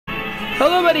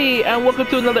Hello buddy, and welcome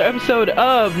to another episode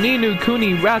of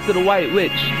Kuni, Wrath of the White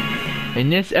Witch.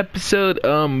 In this episode,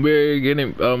 we're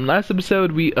gonna, last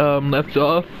episode we, left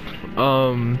off,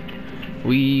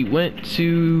 we went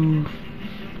to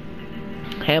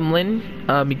Hamlin,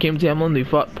 we came to Hamlin, we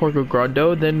fought Porco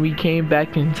Grando, then we came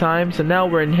back in time, so now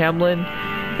we're in Hamlin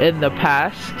in the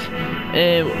past,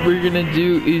 and what we're gonna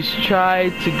do is try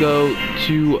to go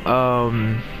to,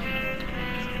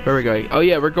 where are we going? Oh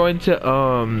yeah, we're going to,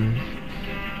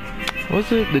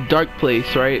 what's it? The dark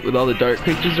place, right? With all the dark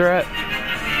creatures are at.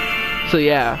 So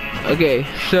yeah, okay.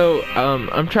 So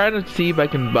I'm trying to see if I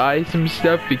can buy some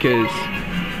stuff because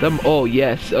them. Oh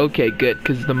yes, okay, good.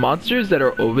 Because the monsters that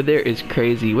are over there is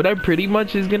crazy. What I pretty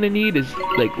much is gonna need is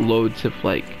like loads of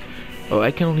like. Oh,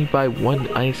 I can only buy one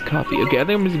iced coffee. Okay, I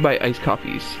think I'm gonna buy iced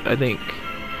coffees. I think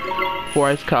 4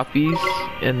 iced coffees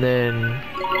and then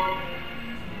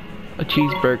a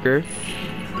cheeseburger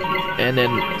and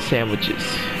then sandwiches.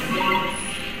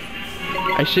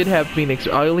 I should have Phoenix.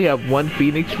 I only have 1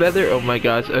 Phoenix feather. Oh my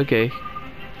gosh. Okay.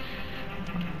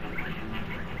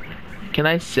 Can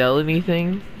I sell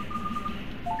anything?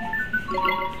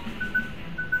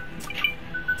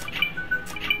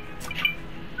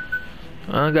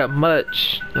 I don't got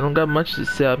much. I don't got much to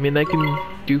sell. I mean, I can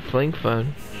do flank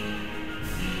fun.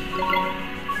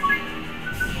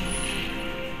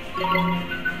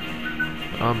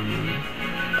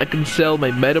 I can sell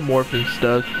my metamorph and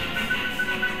stuff.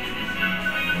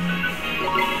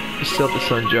 Sell the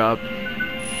sun drop.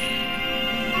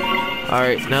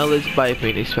 Alright, now let's buy a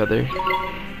Phoenix feather.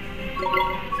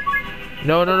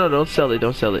 No, don't sell it,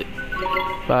 don't sell it.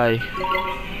 Bye.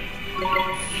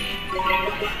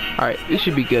 Alright, this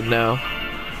should be good now.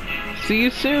 See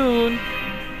you soon!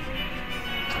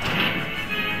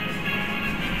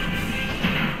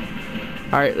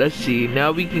 Alright, let's see.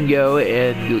 Now we can go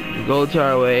and go to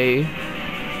our way.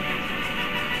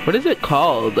 What is it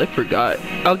called? I forgot.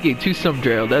 Okay, Tombstone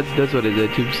Trail. That's what it is.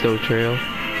 Tombstone Trail.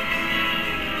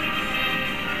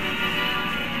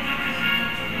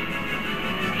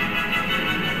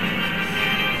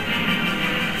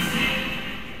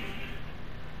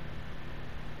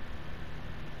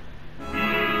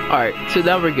 Alright, so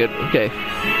now we're good. Okay.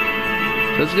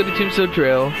 So let's go to Tombstone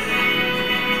Trail.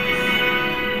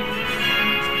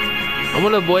 I'm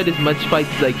gonna avoid as much fights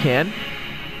as I can,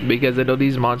 because I know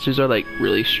these monsters are like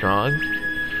really strong.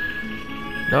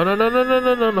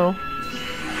 No.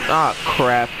 Ah,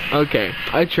 crap. Okay,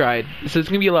 I tried. So it's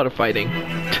gonna be a lot of fighting.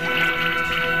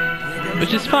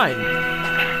 Which is fine.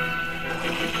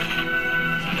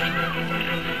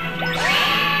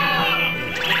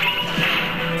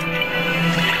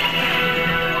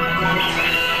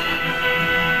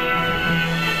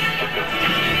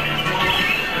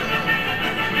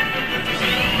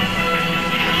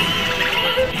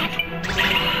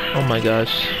 Oh my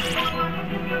gosh.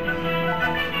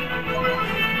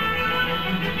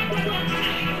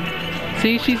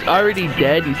 See, she's already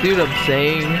dead. You see what I'm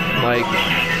saying? Like,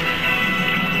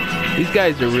 these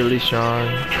guys are really strong.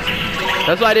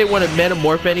 That's why I didn't want to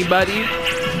metamorph anybody.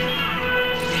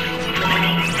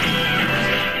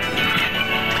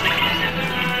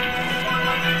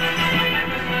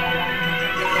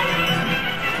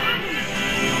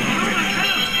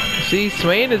 See,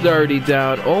 Swain is already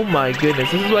down. Oh my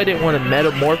goodness. This is why I didn't want to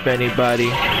metamorph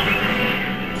anybody.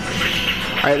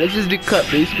 Alright, let's just do cut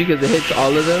boost because it hits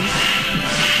all of them.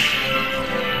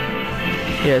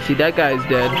 Yeah, see, that guy's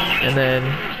dead. And then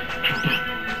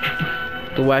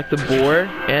to whack the boar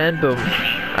and boom.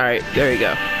 Alright, there you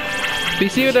go. But you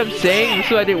see what I'm saying? This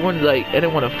is why I didn't want to I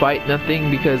didn't want to fight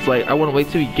nothing because like I want to wait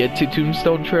till we get to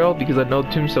Tombstone Trail because I know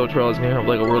Tombstone Trail is gonna have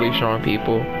like a really strong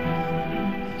people.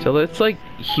 So let's like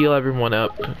heal everyone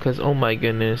up because oh my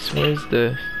goodness, where's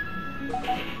the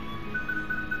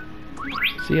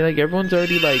see, like everyone's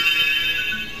already like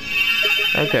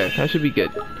okay, that should be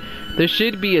good. There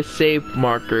should be a save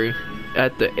marker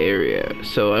at the area,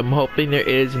 so I'm hoping there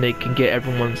is and they can get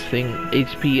everyone's thing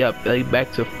HP up like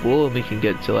back to full and we can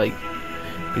get to like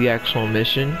the actual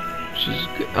mission, which is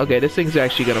good. Okay, this thing's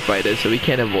actually gonna fight us so we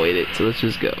can't avoid it, so let's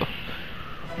just go.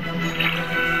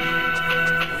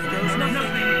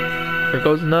 There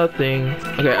goes nothing.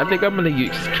 Okay, I think I'm gonna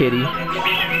use Kitty.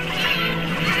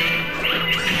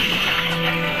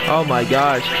 Oh my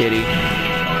gosh, Kitty.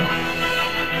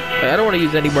 I don't want to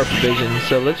use any more provisions,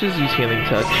 so let's just use Healing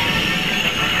Touch.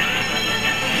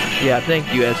 Yeah,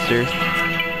 thank you, Esther.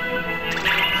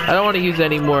 I don't want to use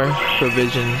any more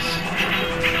provisions.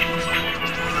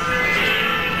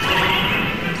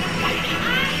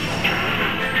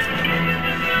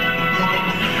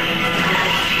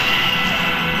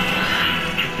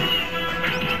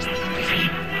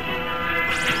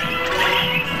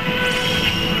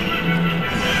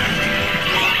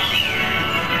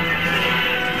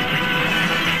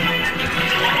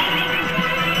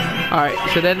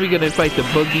 so then we're gonna fight the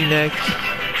boogie next.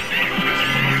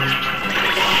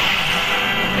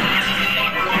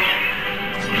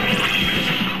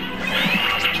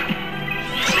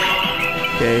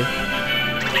 Okay.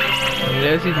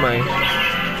 This is my...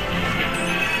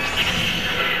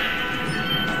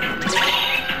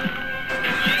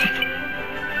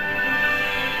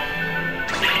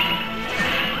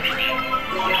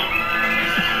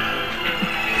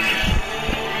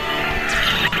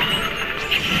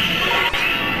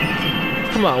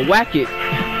 Come on, whack it.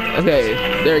 Okay,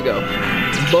 there we go.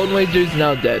 Bone Wager's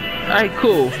now dead. Alright,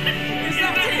 cool.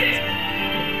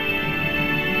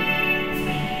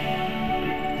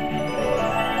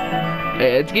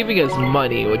 Hey, it's giving us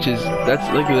money, which is, that's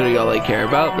like literally all I care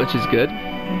about, which is good.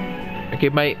 Okay,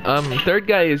 my third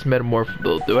guy is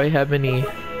metamorphable. Do I have any?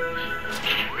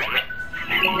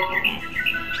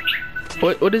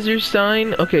 What is your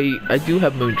sign? Okay, I do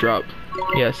have Moondrop.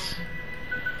 Yes.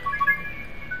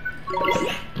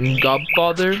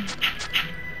 Godfather.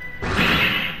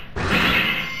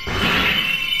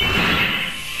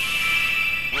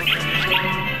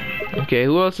 Okay,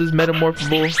 who else is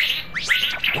metamorphable?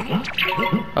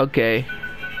 Okay.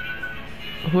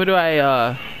 Who do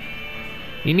I,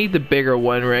 you need the bigger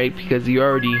one, right? Because you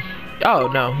already... Oh,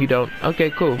 no, you don't. Okay,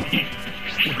 cool.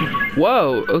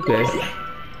 Whoa, okay.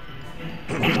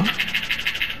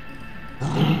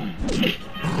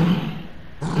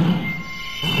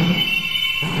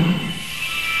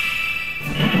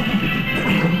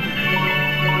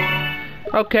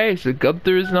 Okay, so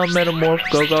Gunther is now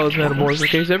metamorphed, Gogo is metamorphed.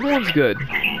 Okay, so everyone's good.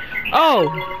 Oh!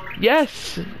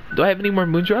 Yes! Do I have any more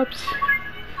Moondrops?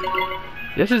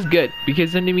 This is good,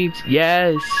 because then it means...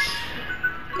 Yes!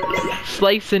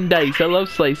 Slice and dice. I love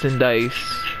slice and dice.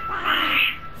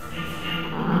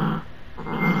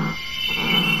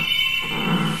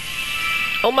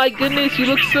 Oh my goodness, you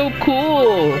look so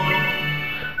cool!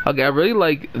 Okay, I really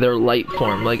like their light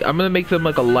form. Like, I'm gonna make them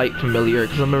like a light familiar,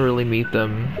 because I'm gonna really meet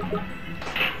them.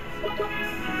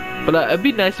 But it'd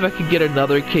be nice if I could get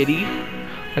another kitty.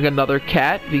 Like another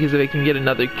cat, because if I can get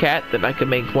another cat, then I can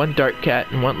make one dark cat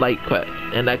and one light cat,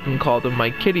 and I can call them my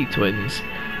kitty twins.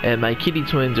 And my kitty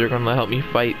twins are gonna help me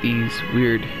fight these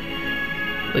weird,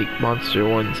 like, monster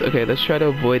ones. Okay, let's try to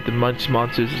avoid the much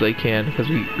monsters as I can, because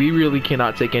we really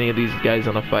cannot take any of these guys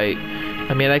on a fight.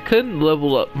 I mean, I couldn't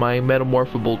level up my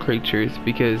metamorphable creatures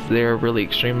because they're really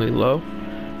extremely low.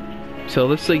 So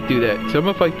let's like do that. So I'm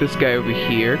gonna fight this guy over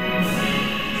here.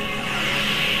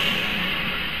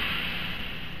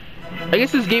 I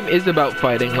guess this game is about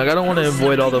fighting. Like, I don't want to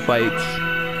avoid all the fights.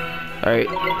 Alright.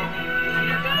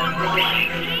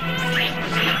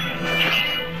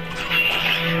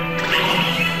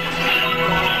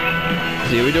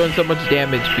 See, we're doing so much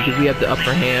damage because we have the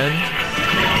upper hand.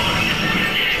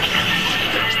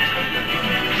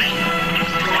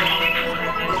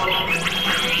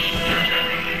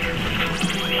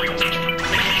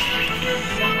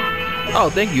 Oh,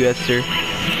 thank you, Esther.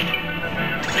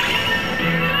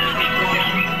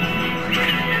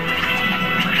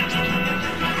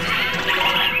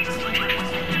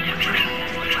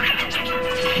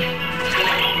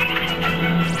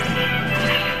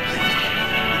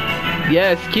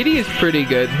 Yes, Kitty is pretty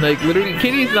good. Like, literally,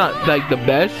 Kitty's not, like, the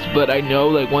best, but I know,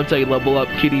 like, once I level up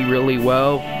Kitty really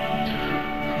well,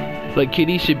 like,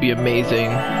 Kitty should be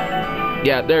amazing.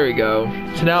 Yeah, there we go.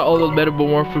 So now all those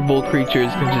metamorphable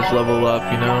creatures can just level up,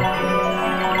 you know?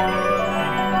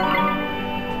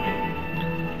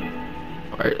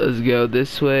 Alright, let's go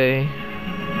this way.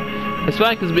 It's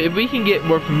fine, because if we can get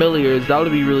more familiars, that would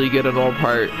be really good on our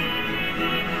part.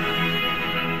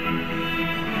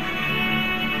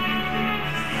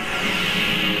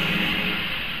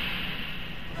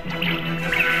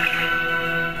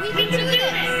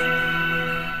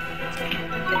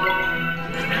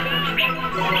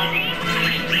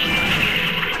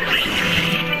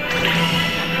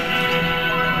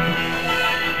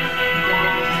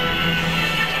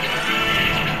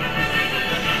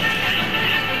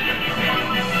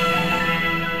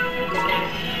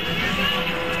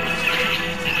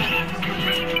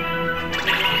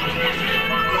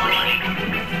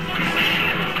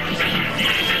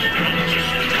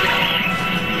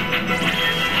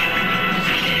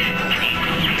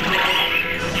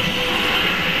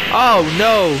 Oh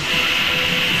no!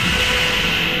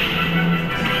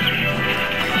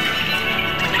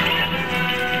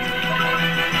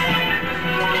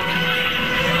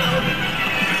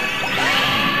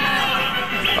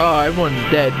 Oh, everyone's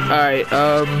dead. Alright,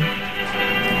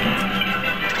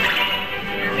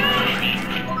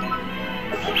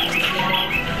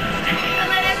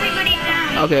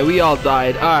 okay, we all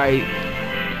died. Alright.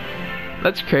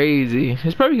 That's crazy.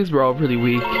 It's probably because we're all really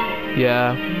weak.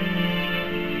 Yeah.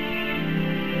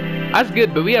 That's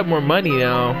good, but we have more money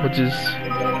now, which is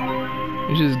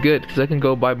good because I can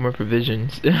go buy more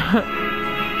provisions.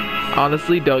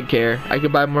 Honestly, don't care. I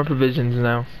can buy more provisions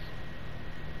now.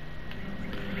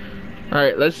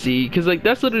 Alright, let's see, because like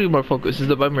that's literally my focus, is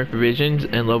to buy my provisions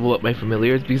and level up my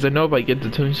familiars, because I know if I get the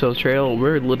Tombstone Trail,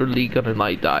 we're literally gonna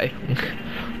like die.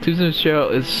 Tombstone Trail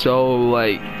is so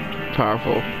like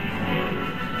powerful.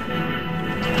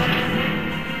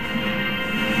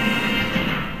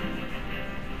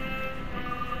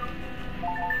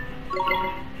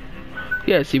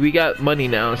 Yeah, see, we got money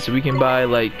now, so we can buy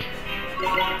like,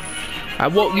 I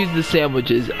won't use the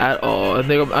sandwiches at all. I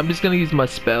think I'm just gonna use my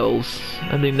spells.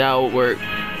 I think that will work.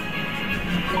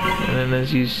 And then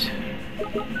let's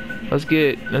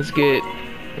get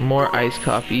more iced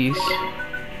coffees.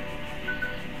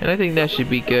 And I think that should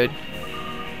be good.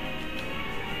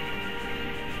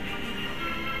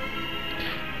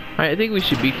 Alright, I think we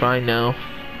should be fine now.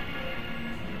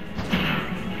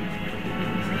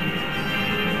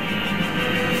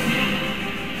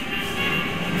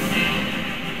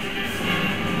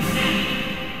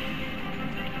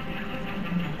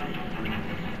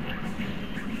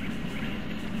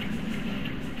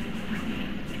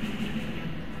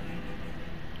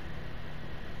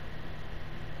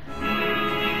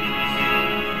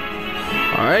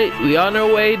 Alright, we on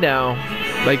our way now.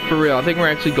 Like, for real, I think we're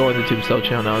actually going to Tombstone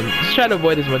Trail now. Just try to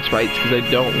avoid as much fights, because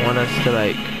I don't want us to,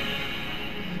 like...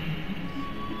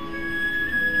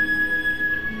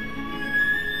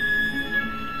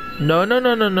 No.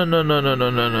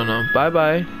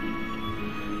 Bye-bye.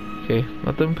 Okay,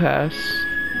 let them pass.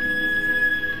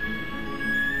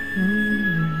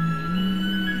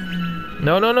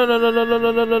 No.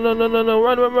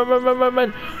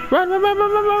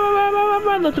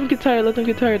 Run. Let them get tired.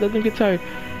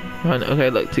 Run. Okay,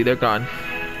 look, see, they're gone.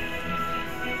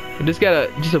 We just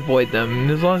gotta avoid them. And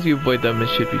as long as you avoid them, it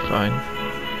should be fine.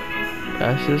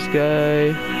 Pass this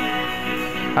guy.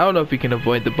 I don't know if we can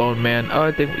avoid the Bone Man. Oh,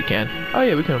 I think we can. Oh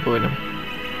yeah, we can avoid him.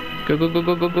 Go.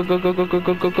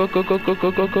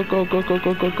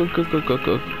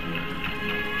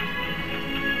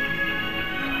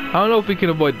 I don't know if we can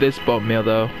avoid this bone meal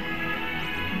though.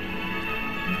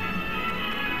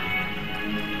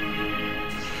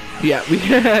 Yeah,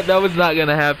 that was not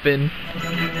gonna happen.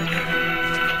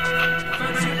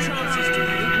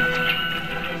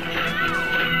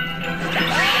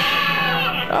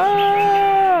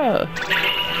 Ah!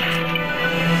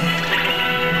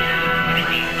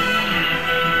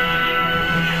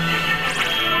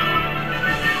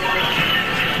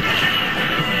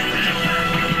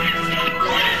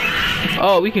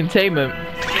 Oh, we can tame him.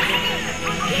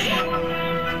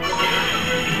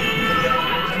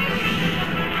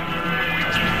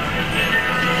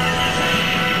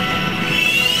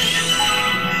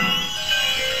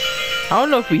 I don't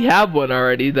know if we have one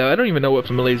already though. I don't even know what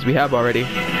familiars we have already.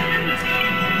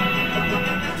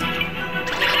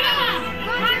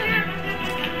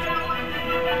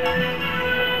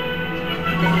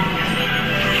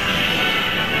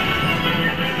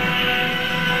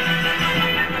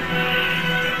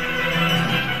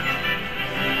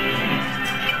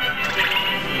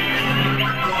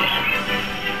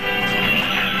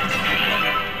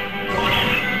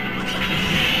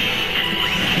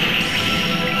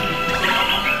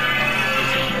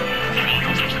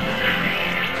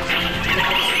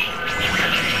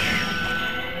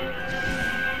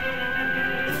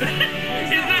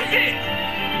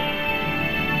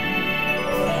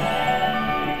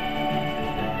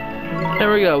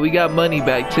 There we go, we got money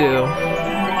back too.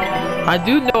 I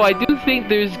do think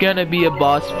there's gonna be a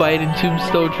boss fight in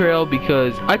Tombstone Trail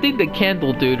because I think the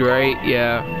candle dude, right?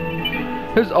 Yeah.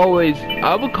 There's always,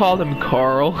 I would call him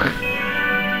Carl.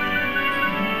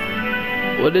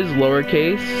 What is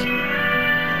lowercase?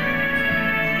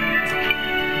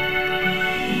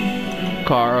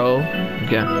 Carl.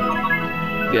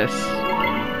 Yeah. Yes.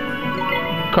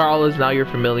 Carl is now your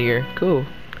familiar. Cool.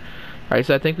 Alright,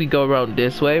 so I think we go around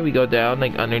this way. We go down,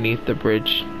 like, underneath the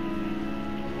bridge.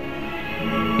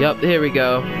 Yep, here we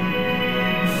go.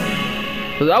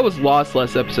 I was lost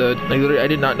last episode. Like, literally, I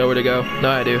did not know where to go.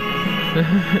 Now I do.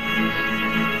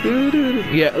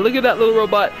 Yeah, look at that little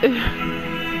robot. Okay,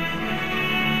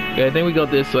 I think we go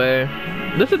this way.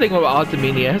 That's the thing about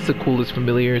Altamania. It has the coolest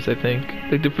familiars, I think.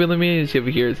 Like, the familiars over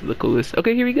here is the coolest.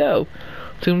 Okay, here we go.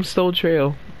 Tombstone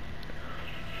Trail.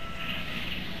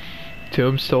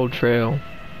 Tombstone Trail,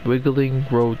 wiggling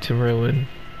road to ruin.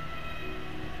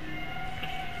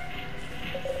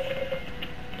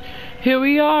 Here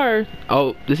we are.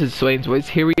 Oh, this is Swain's voice.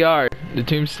 Here we are, the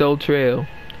Tombstone Trail.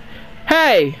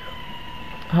 Hey!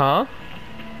 Huh?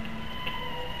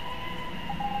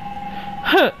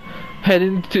 Huh!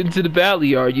 Heading into the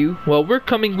valley, are you? Well, we're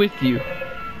coming with you.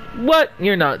 What?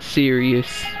 You're not serious.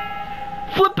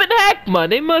 Flippin' heck, man!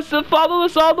 They must have followed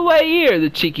us all the way here, the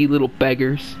cheeky little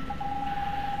beggars.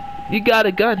 You got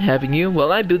a gun, haven't you?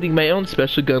 Well, I'm building my own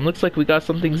special gun. Looks like we got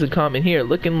some things in common here.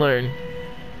 Look and learn.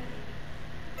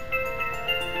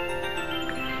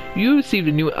 You received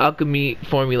a new alchemy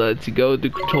formula to go to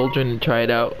Cauldron and try it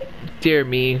out. Dear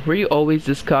me, were you always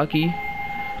this cocky?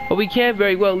 Well, we can't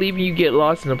very well leave you get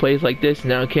lost in a place like this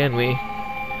now, can we?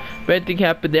 If anything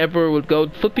happened, the Emperor would go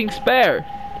flipping spare.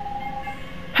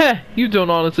 Heh, you don't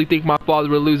honestly think my father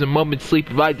would lose a moment's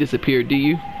sleep if I disappeared, do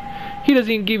you? He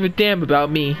doesn't even give a damn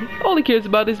about me. He only cares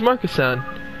about his Marcus-san.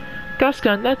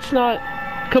 Gascon, that's not...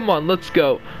 Come on, let's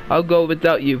go. I'll go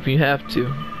without you if you have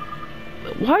to.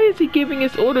 Why is he giving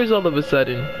us orders all of a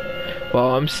sudden?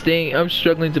 Well, I'm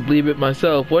struggling to believe it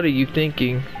myself. What are you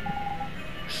thinking?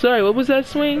 Sorry, what was that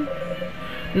swing?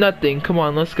 Nothing. Come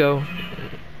on, let's go.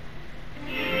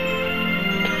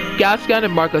 Gascon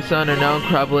and Marco-san are now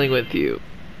traveling with you.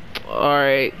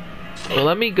 Alright. Well,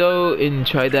 let me go and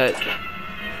try that.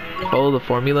 Follow the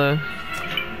formula.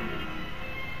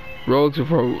 Rogues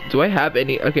before. Do I have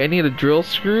any? Okay, I need a drill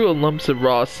screw and lumps of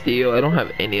raw steel. I don't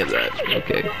have any of that.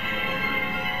 Okay.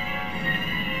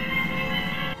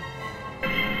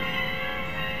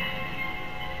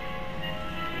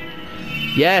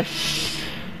 Yes!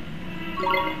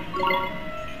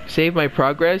 Save my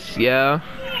progress? Yeah.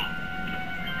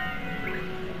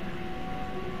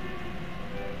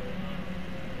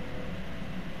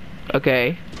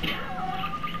 Okay.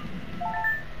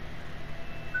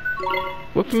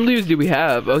 What familiars do we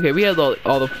have? Okay, we have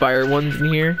all the fire ones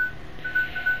in here.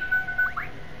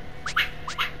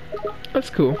 That's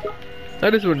cool. I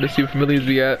just wanted to see what familiars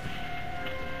we got.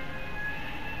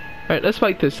 Alright, let's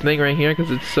fight this thing right here because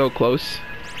it's so close.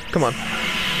 Come on.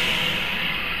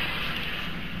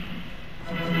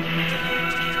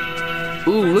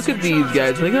 Ooh, look at these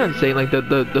guys. Like I'm saying, like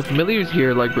the familiars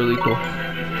here are like really cool.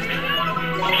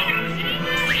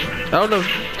 I don't know if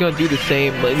it's gonna do the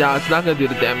same. Like, no, it's not gonna do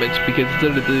the damage because it's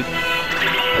gonna do.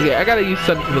 Okay, I gotta use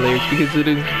sun familiars because it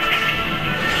is.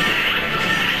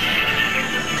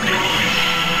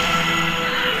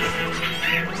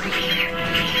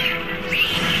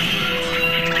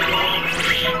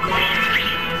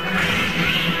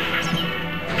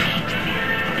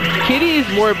 Kitty is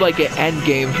more of like an end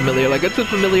game familiar. Like it's a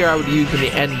familiar I would use in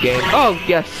the end game. Oh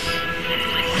yes.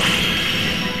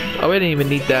 Oh, I didn't even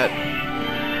need that.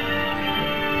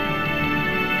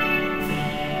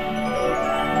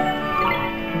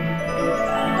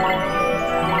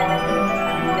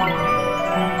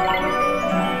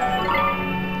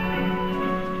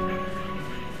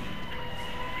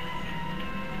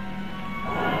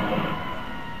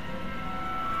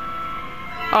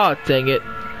 Oh, dang it.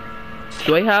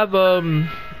 Do I have,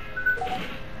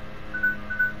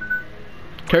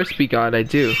 Curse Beacon? I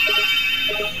do.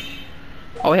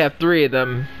 Oh, I have 3 of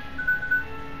them.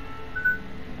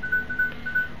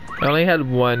 I only had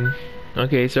 1.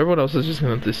 Okay, so everyone else is just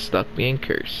gonna have to stuck me in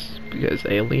Curse. Because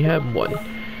I only have 1. I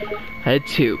had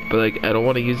 2, but like, I don't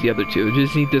want to use the other 2. I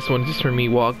just need this one just for me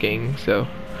walking, so.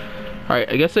 Alright,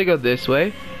 I guess I go this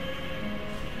way.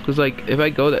 Because like, if I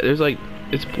go that, there's like,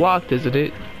 it's blocked, isn't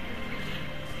it?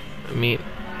 I mean,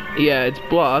 yeah, it's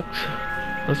blocked.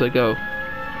 Unless I go.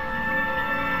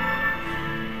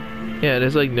 Yeah,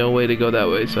 there's like no way to go that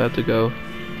way, so I have to go.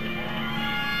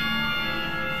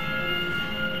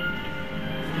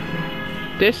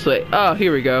 This way. Oh,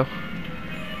 here we go.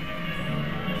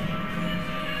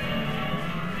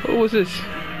 What was this?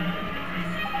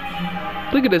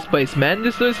 Look at this place, man.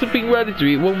 This is something ready to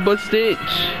eat. One but stitch.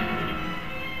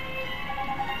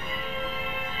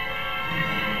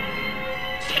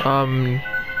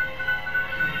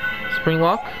 Spring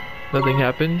lock, nothing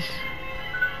happens.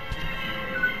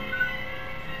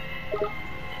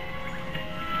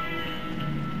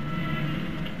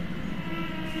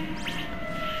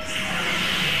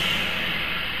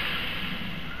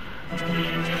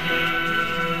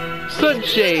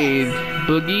 Sunshade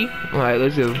boogie. Alright,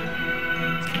 let's go.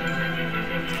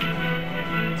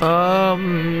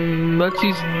 Let's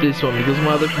use this one because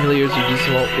my other familiars just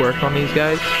won't work on these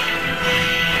guys.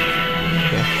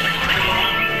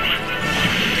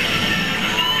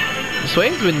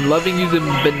 Swain's been loving using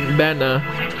banana.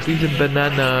 Using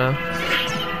banana.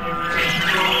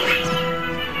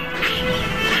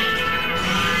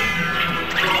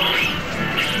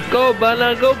 Go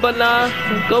banana, go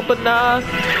banana, go banana.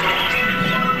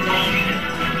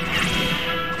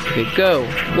 Okay, go.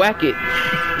 Whack it.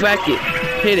 Whack it.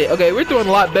 Hit it. Okay, we're doing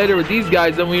a lot better with these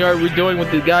guys than we're doing with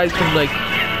the guys from like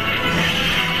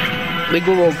when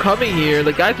we were coming here.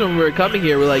 The guys when we were coming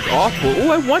here were like awful. Oh,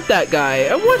 I want that guy.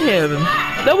 I want him.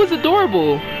 That was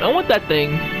adorable. I want that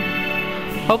thing.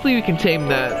 Hopefully we can tame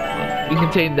that. We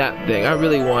can tame that thing. I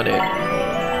really want it.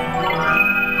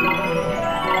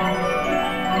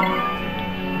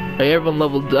 Alright, everyone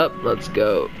leveled up. Let's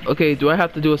go. Okay, do I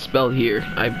have to do a spell here?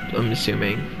 I'm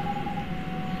assuming.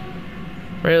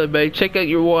 Right, everybody, check out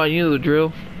your wand. You know the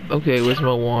drill. Okay, where's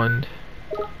my wand?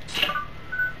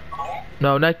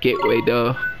 No, not gateway,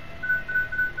 duh.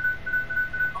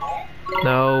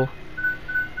 No.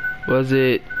 Was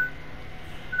it?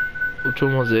 Which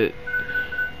one was it?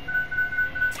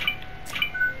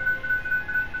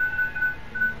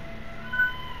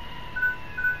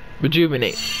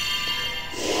 Rejuvenate.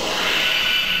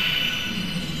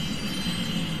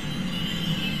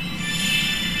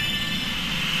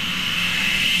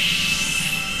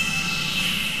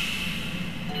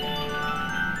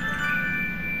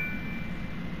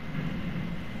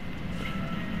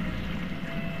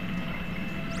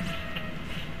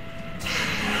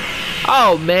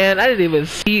 Oh man, I didn't even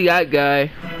see that guy.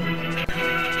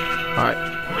 Alright.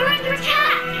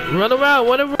 Run around,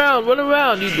 run around, run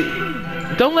around.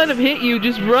 Don't let him hit you,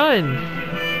 just run.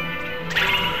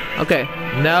 Okay,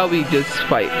 now we just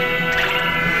fight.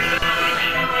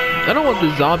 I don't want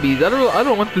the zombies. I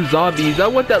don't want the zombies. I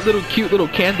want that little cute little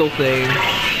candle thing.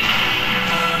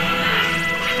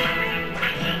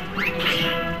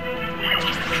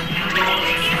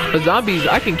 The zombies,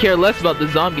 I can care less about the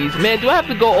zombies. Man, do I have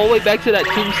to go all the way back to that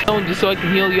tombstone just so I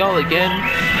can heal y'all again?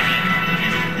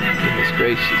 Goodness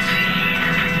gracious.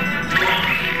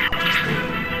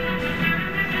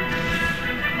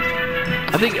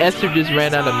 I think Esther just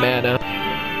ran out of mana.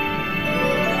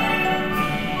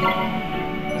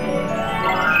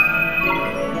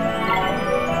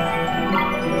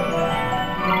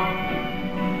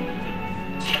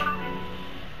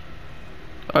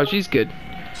 Oh, she's good.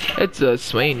 It's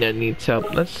Swain that needs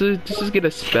help. Let's just get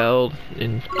a spell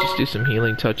and just do some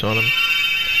healing touch on him.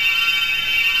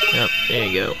 Yep, there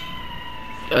you go.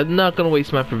 I'm not gonna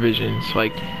waste my provisions.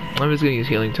 Like, I'm just gonna use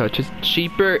healing touch. It's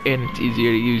cheaper and it's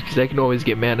easier to use because I can always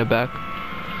get mana back.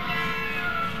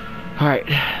 Alright,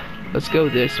 let's go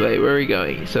this way. Where are we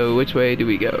going? So which way do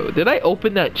we go? Did I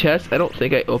open that chest? I don't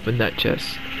think I opened that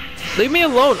chest. Leave me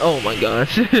alone! Oh my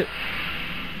gosh.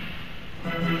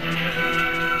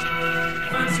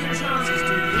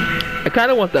 I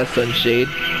kind of want that sunshade.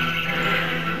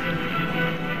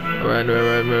 Run.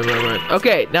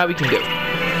 Okay, now we can go.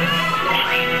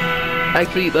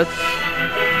 Actually, let's...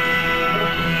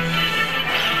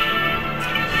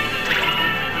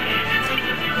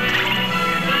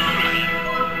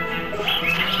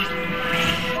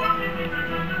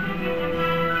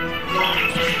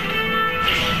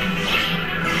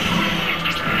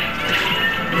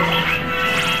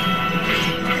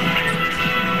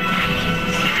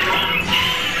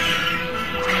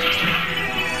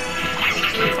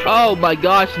 Oh my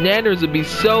gosh, Nanners would be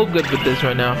so good with this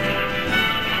right now.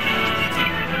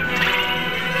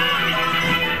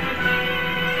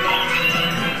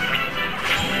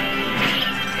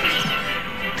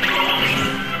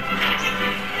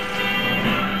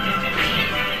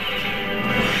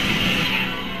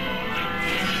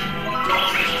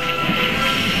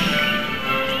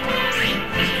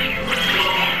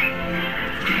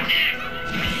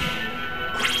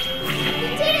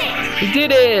 We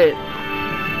did it!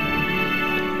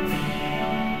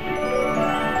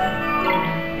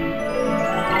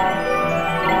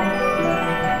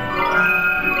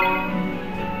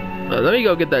 Let me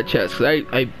go get that chest, because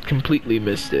I completely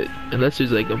missed it. Unless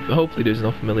there's like, hopefully there's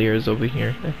no familiars over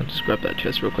here. I can just grab that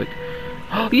chest real quick.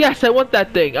 Oh, yes, I want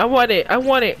that thing. I want it. I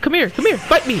want it. Come here,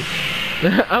 fight me.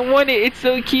 I want it. It's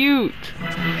so cute.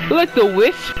 Look, the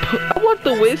wisp. I want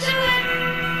the wisp.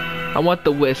 I want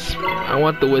the wisp. I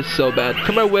want the wisp so bad.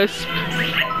 Come here, wisp.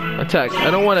 Attack. I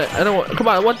don't want it. I don't want. Come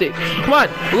on, I want it. Come on.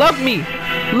 Love me.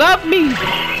 Love me.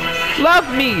 Love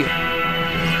me.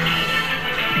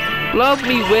 Love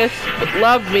me, wisp.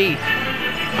 Love me.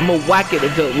 I'm gonna whack it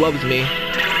until it loves me.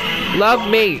 Love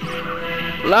me.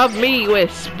 Love me,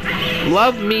 wisp.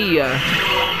 Love me.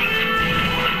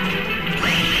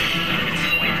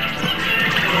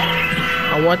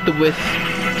 I want the wisp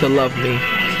to love me.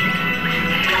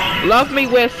 Love me,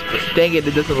 wisp. Dang it,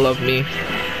 it doesn't love me.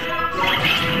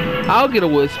 I'll get a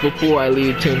wisp before I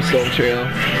leave Tombstone Trail.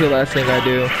 It's the last thing I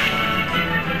do.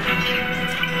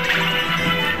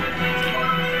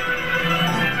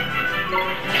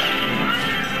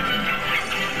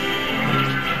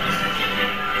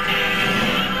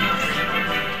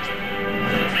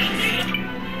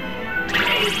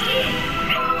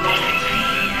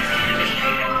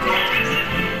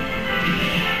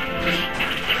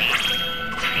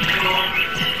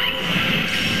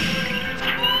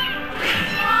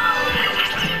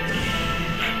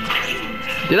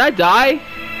 Did I die?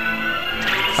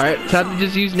 Alright, time to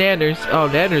just use Nanners. Oh,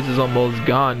 Nanners is almost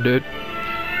gone, dude.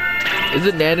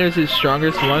 Isn't Nanners his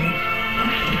strongest one?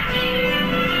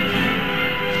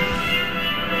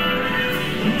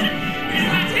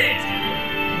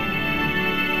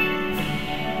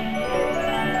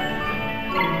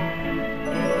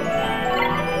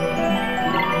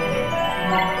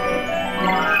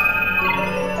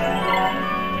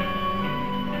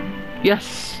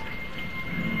 Yes.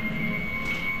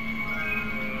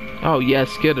 Oh yes,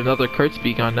 get another Kurtz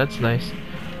beacon. That's nice.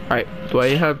 Alright, do I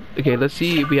have... Okay, let's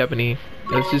see if we have any...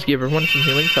 Let's just give everyone some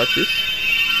healing touches.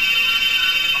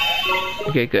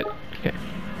 Okay, good. Okay.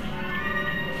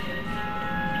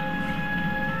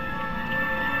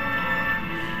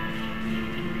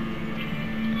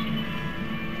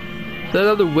 Is that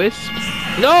another wisp?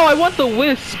 No, I want the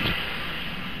wisp!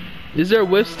 Is there a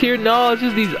wisp here? No, it's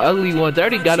just these ugly ones. I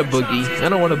already got a boogie. I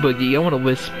don't want a boogie. I want a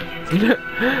wisp.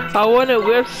 I want a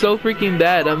wisp so freaking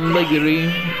bad. I'm like,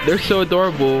 they're so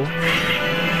adorable.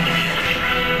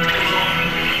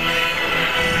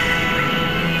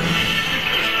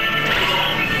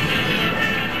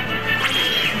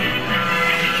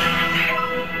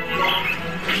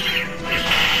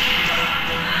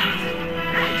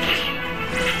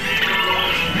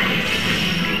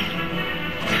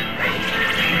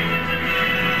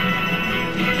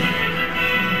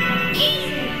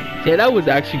 Yeah, that was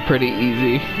actually pretty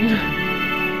easy.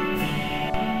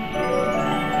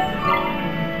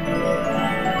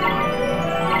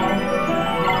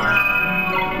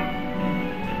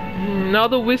 Now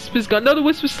the wisp is gone. No, the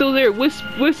wisp is still there. Wisp,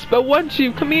 wisp, I want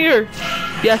you. Come here.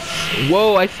 Yes.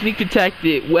 Whoa, I sneak attacked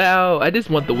it. Wow, I just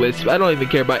want the wisp. I don't even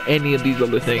care about any of these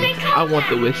other things. I want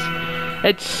the wisp.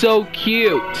 It's so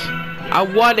cute. I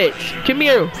want it. Come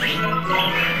here.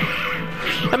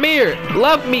 Come here.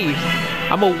 Love me.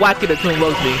 I'm gonna whack it as soon as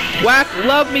loves me. Whack,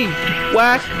 love me.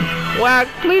 Whack, whack.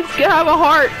 Please have a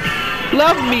heart.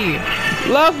 Love me.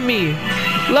 Love me.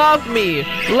 Love me.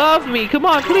 Love me. Come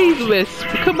on, please, Wisp.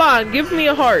 Come on, give me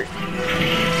a heart.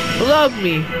 Love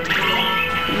me.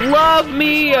 Love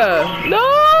me.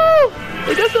 No!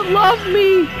 It doesn't love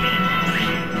me.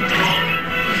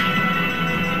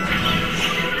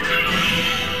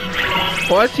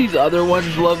 Watch these other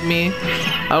ones love me.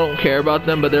 I don't care about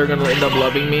them, but they're gonna end up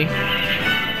loving me.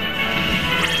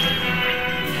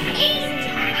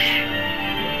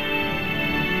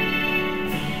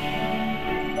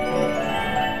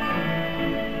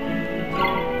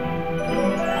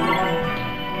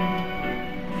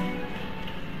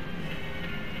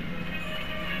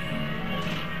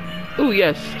 Ooh,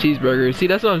 yes, cheeseburgers. See,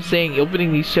 that's what I'm saying.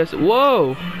 Opening these chests.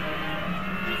 Whoa!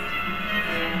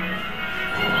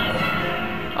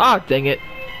 Ah, dang it.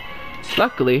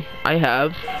 Luckily, I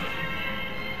have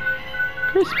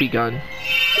crispy gun.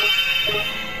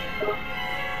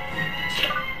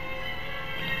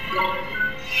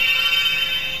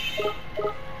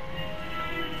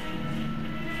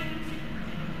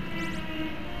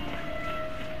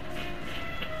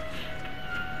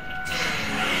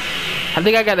 I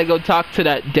think I gotta go talk to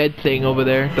that dead thing over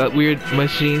there, that weird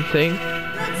machine thing.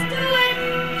 Let's do it!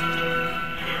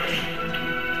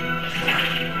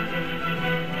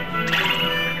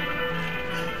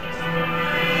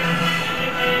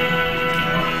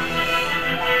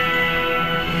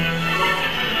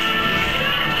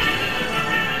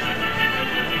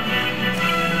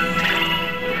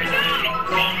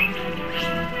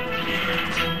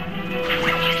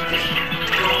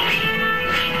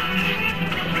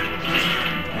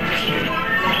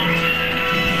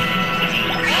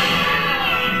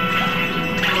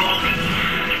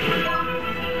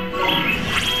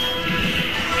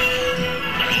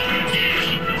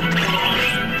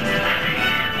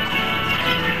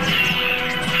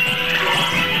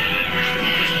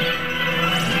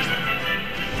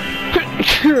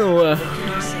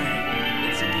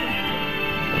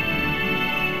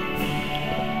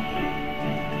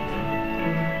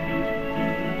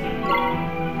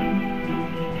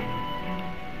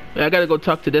 I gotta go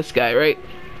talk to this guy, right?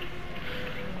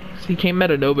 So he came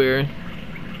out of nowhere.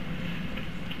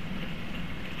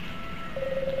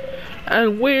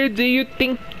 And where do you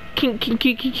think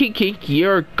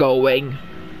you're going?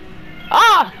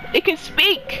 Ah! It can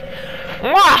speak!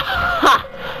 Mwah!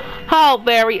 How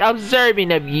very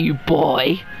observing of you,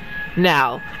 boy.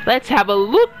 Now, let's have a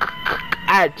look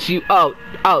at you. Oh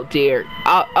dear.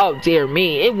 Oh dear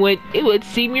me. It would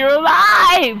seem you're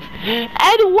alive.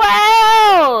 And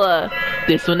well,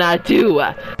 this will not do.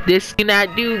 This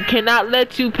cannot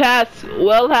let you pass.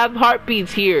 We'll have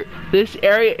heartbeats here. This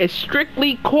area is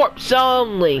strictly corpse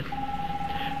only.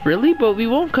 Really? But we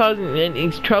won't cause any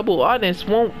trouble. Honest,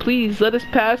 won't. Please let us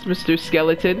pass, Mr.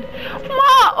 Skeleton.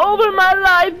 Over my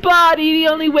live body. The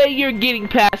only way you're getting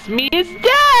past me is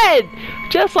dead.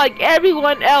 Just like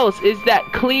everyone else. Is that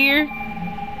clear?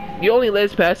 You only let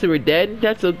us pass if we're dead?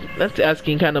 That's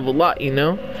asking kind of a lot, you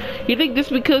know? You think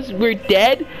just because we're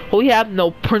dead, we have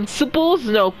no principles,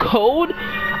 no code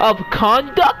of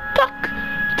conduct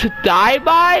to die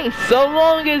by? So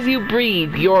long as you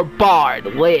breathe, you're barred.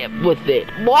 Live with it.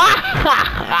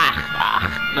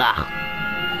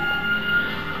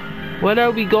 What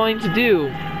are we going to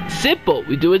do? Simple.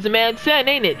 We do as the man said,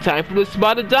 ain't it? Time for the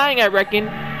spot of dying, I reckon.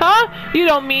 Huh? You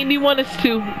don't mean you want us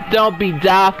to? Don't be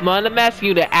daft, man. I'm asking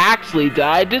you to actually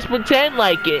die. Just pretend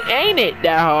like it. Ain't it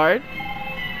that hard?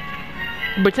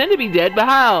 Pretend to be dead, but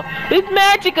how? With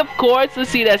magic, of course. Let's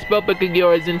see that spell book of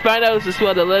yours and find out if it's a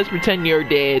spell that lets us pretend you're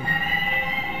dead.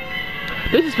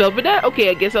 There's a spell for that? Okay,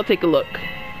 I guess I'll take a look.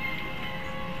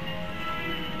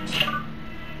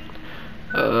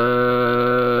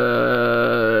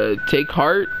 Take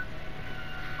heart?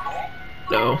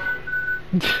 No.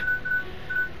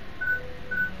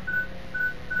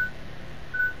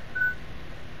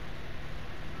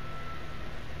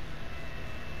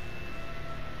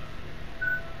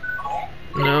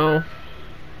 No.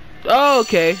 Oh,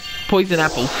 okay. Poison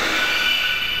apple.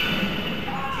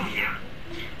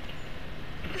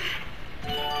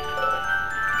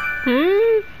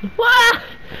 Wah!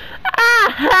 Ah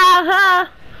ha ha!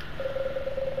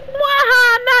 Waha!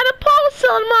 Not a pulse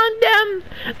among them.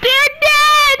 They're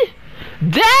dead.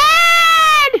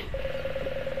 Dead!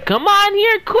 Come on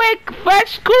here, quick!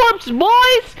 Fresh corpse,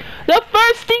 boys! The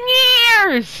first thing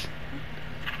ears!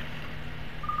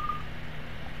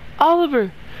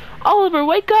 Oliver! Oliver,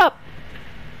 wake up!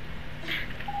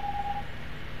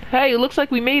 Hey, it looks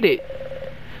like we made it.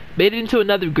 Made it into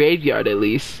another graveyard, at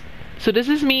least. So does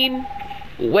this mean...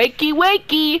 Wakey,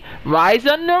 wakey! Rise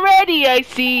on the ready, I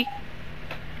see!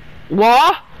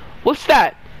 What? What's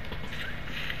that?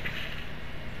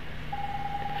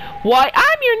 Why,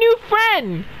 I'm your new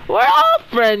friend! We're all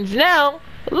friends now!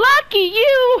 Lucky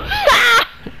you!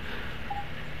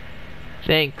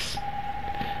 Thanks.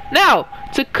 Now,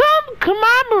 to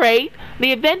commemorate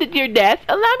the event of your death,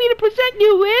 allow me to present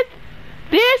you with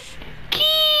this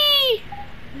key!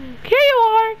 Here you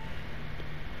are!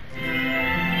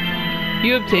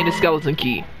 You obtained a skeleton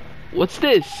key. What's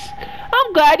this?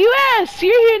 I'm glad you asked!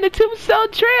 You're here in the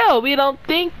Tombstone Trail! We don't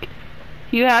think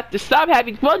you have to stop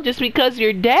having fun just because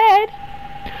you're dead.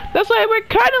 That's why we're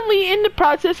currently in the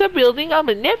process of building a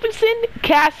magnificent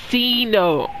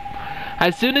casino.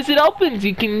 As soon as it opens,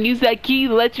 you can use that key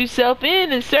to let yourself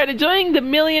in and start enjoying the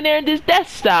millionaire in this death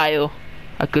style.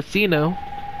 A casino.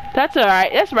 That's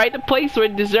alright. That's right. The place where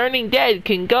discerning dead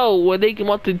can go where they can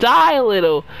want to die a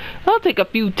little. It'll take a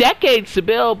few decades to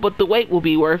build, but the wait will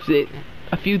be worth it.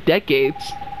 A few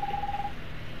decades.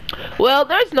 Well,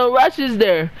 there's no rush, is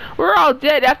there? We're all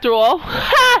dead after all.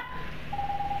 Ha!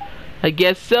 I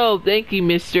guess so. Thank you,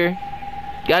 mister.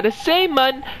 Gotta say,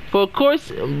 man, of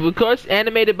course,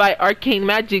 animated by arcane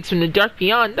magics from the dark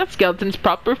beyond, that skeleton's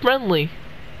proper friendly.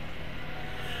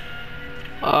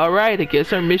 Alright, I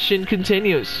guess our mission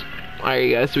continues.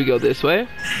 Alright, guys, we go this way.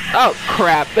 Oh,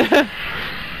 crap. We're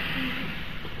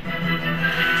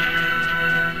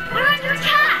under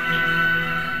attack!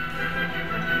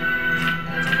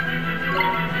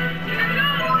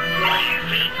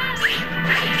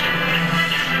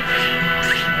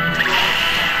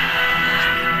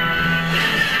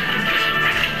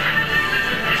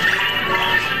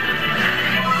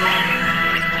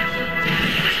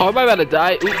 Oh, am I about to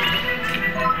die? Ooh.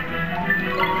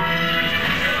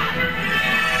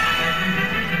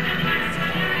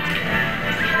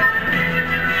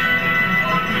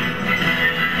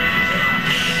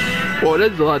 Whoa,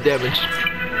 that is a lot of damage.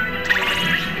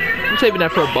 I'm saving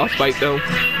that for a boss fight, though.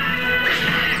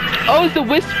 Oh, it's the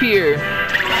wisp here.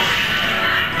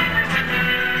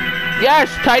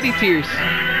 Yes, tidy tears.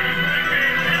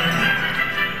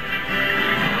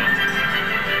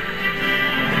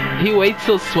 He waits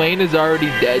till Swain is already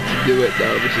dead to do it,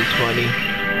 though, which is funny.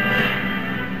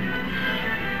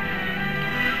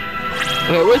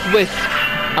 Okay, where's Wisp?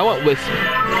 I want Wisp.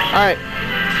 Alright.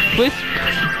 Wisp,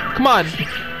 come on.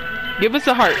 Give us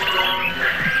a heart.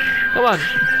 Come on.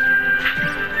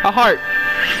 A heart.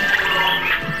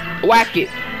 Whack it.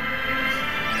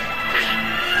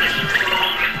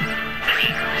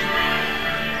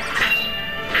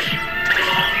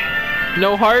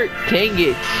 No heart? Dang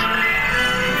it.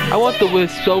 I want the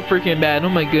Wisp so freaking bad. Oh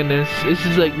my goodness. This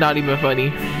is like not even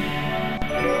funny.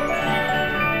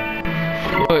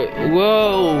 Wait,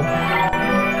 whoa.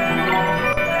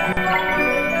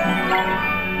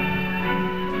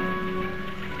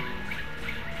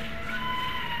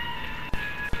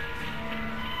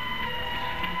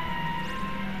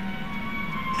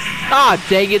 Ah,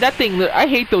 dang it, that thing, I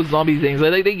hate those zombie things.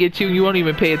 Like, they get you and you won't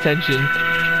even pay attention.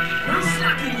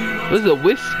 This is a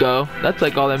wisp, though. That's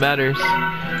like all that matters.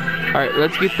 Alright,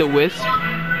 let's get the wisp.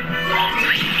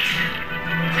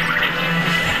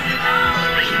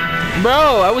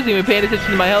 Bro, I wasn't even paying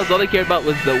attention to my health. All I cared about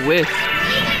was the wisp.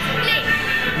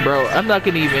 Bro, I'm not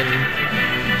gonna even...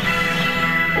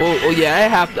 Oh yeah,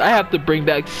 I have to bring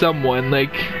back someone,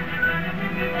 like...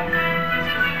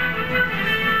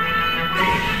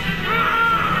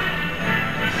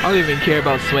 I don't even care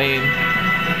about Swain.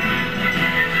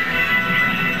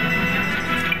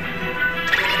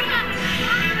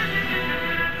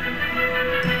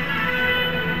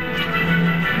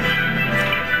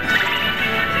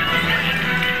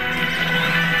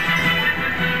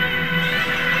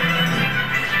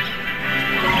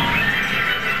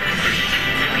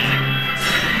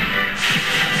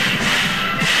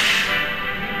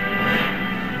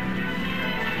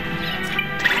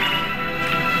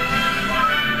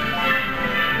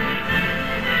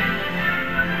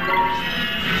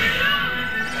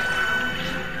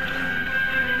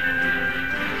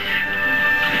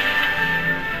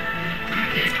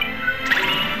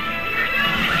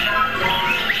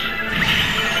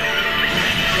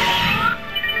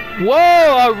 Whoa,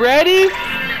 already?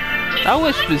 That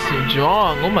wisp is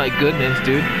strong. Oh my goodness,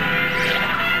 dude.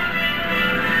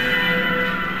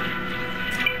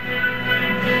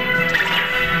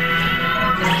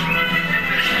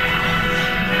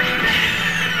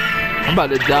 I'm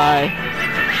about to die.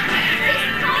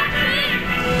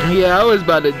 Yeah, I was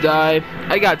about to die.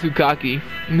 I got too cocky.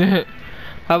 I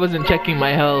wasn't checking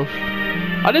my health.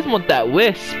 I just want that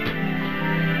wisp.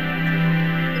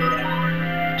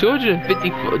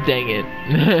 254, dang it.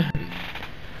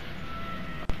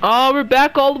 Oh, we're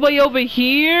back all the way over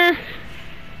here?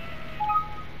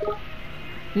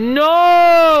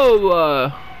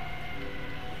 No!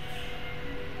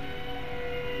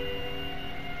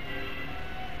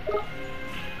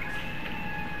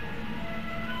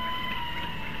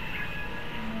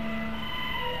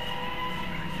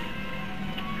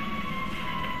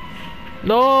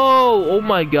 No! Oh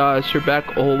my gosh, you're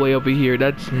back all the way over here.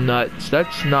 That's nuts.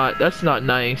 That's not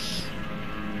nice.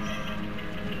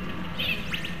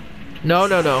 No.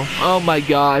 Oh my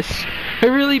gosh.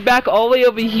 We're really back all the way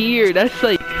over here. That's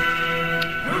like...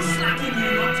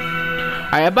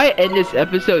 Alright, I might end this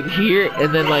episode here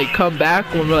and then like come back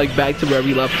when we're like back to where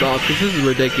we left off. Because this is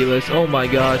ridiculous. Oh my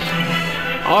gosh.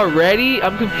 Already?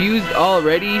 I'm confused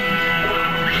already.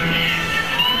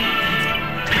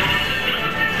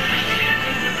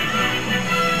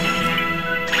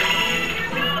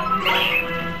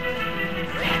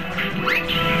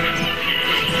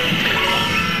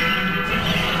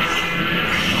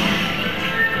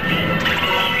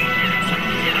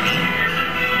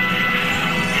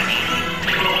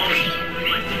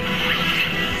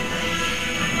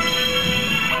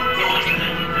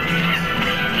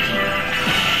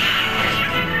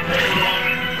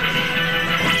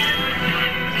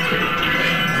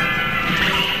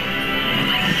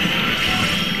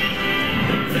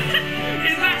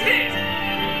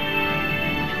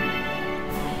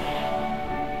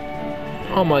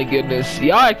 Oh my goodness.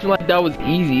 Y'all acting like that was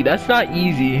easy. That's not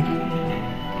easy.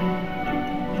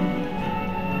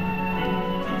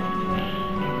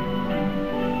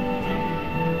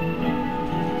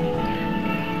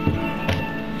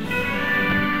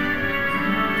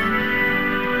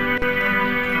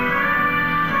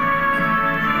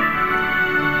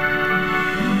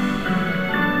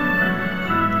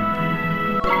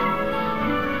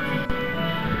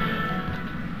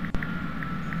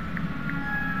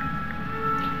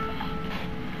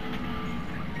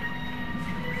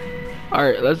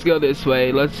 Alright, let's go this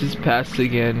way. Let's just pass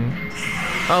again.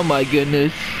 Oh my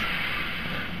goodness.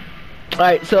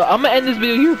 Alright, so I'm gonna end this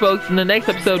video here, folks. In the next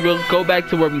episode, we'll go back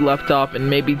to where we left off and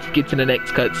maybe get to the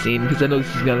next cutscene, because I know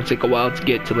this is gonna take a while to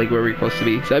get to like where we're supposed to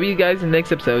be. So I'll see you guys in the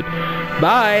next episode.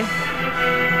 Bye!